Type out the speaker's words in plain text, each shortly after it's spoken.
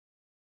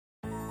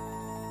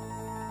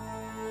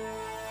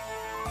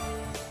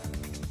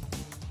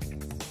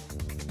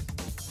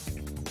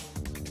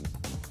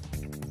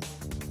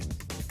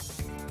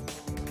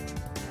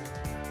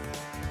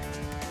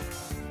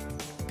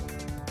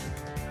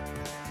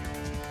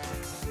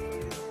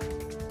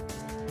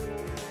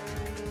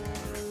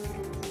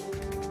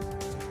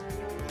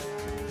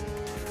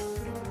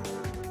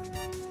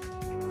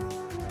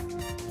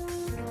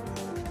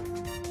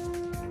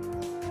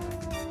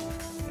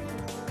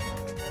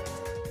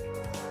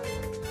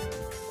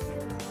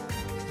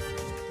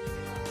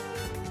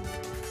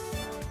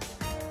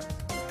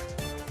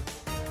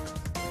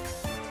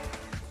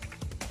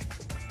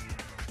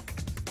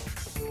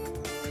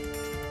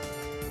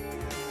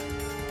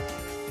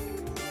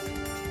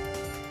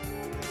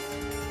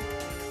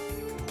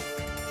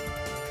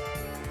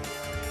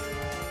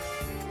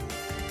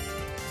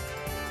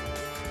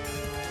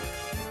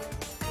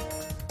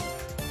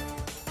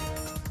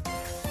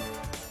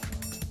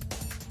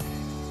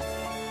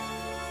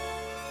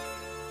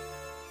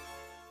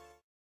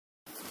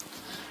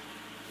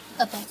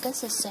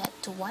Abacus is set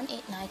to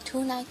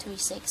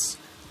 1892936.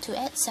 To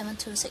add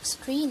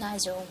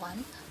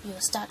 7263901, we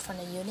will start from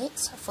the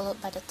units,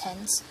 followed by the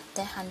tens,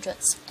 then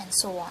hundreds, and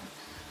so on,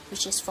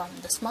 which is from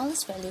the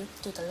smallest value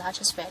to the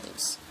largest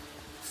values.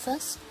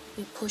 First,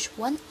 we push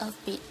one off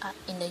bit up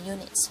in the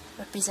units,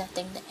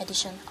 representing the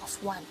addition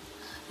of 1.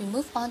 We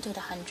move on to the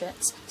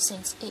hundreds,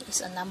 since it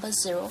is a number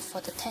 0 for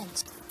the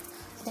tens.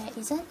 There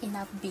isn't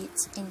enough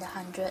bits in the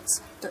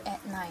hundreds to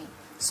add 9,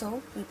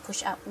 so we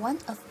push up one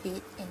off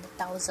bit in the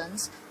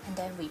thousands, and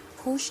then we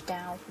push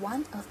down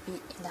one off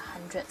bit in the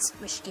hundreds,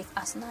 which gives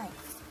us 9.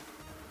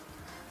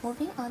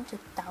 Moving on to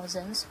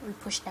thousands, we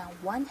push down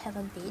one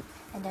heaven bit,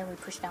 and then we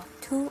push down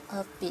 2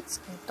 off bits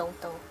in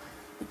total.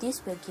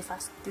 This will give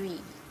us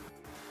 3.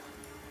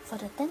 For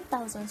the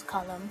 10,000s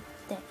column,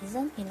 there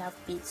isn't enough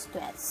bits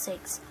to add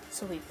 6,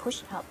 so we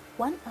push up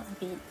one off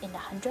bit in the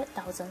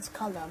 100,000s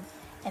column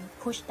and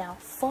push down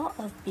 4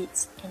 off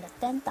bits in the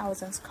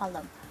 10,000s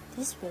column.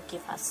 This will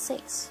give us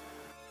 6.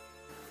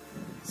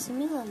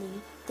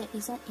 Similarly, there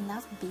isn't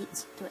enough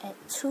bits to add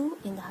 2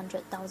 in the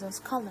 100,000s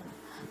column,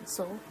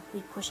 so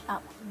we push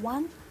up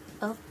one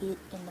off bit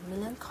in the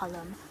million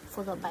column,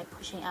 followed by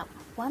pushing up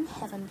one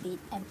heaven bit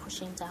and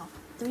pushing down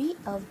 3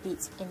 off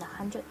bits in the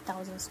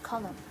 100,000s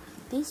column.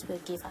 This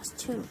will give us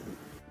 2.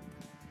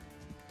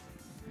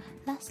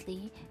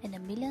 Lastly, in the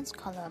millions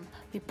column,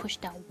 we push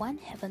down one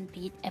heaven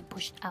bit and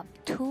push up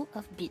 2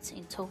 off bits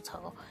in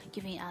total,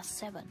 giving us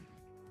 7.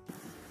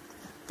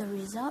 The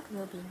result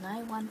will be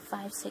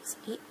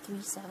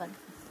 9156,837.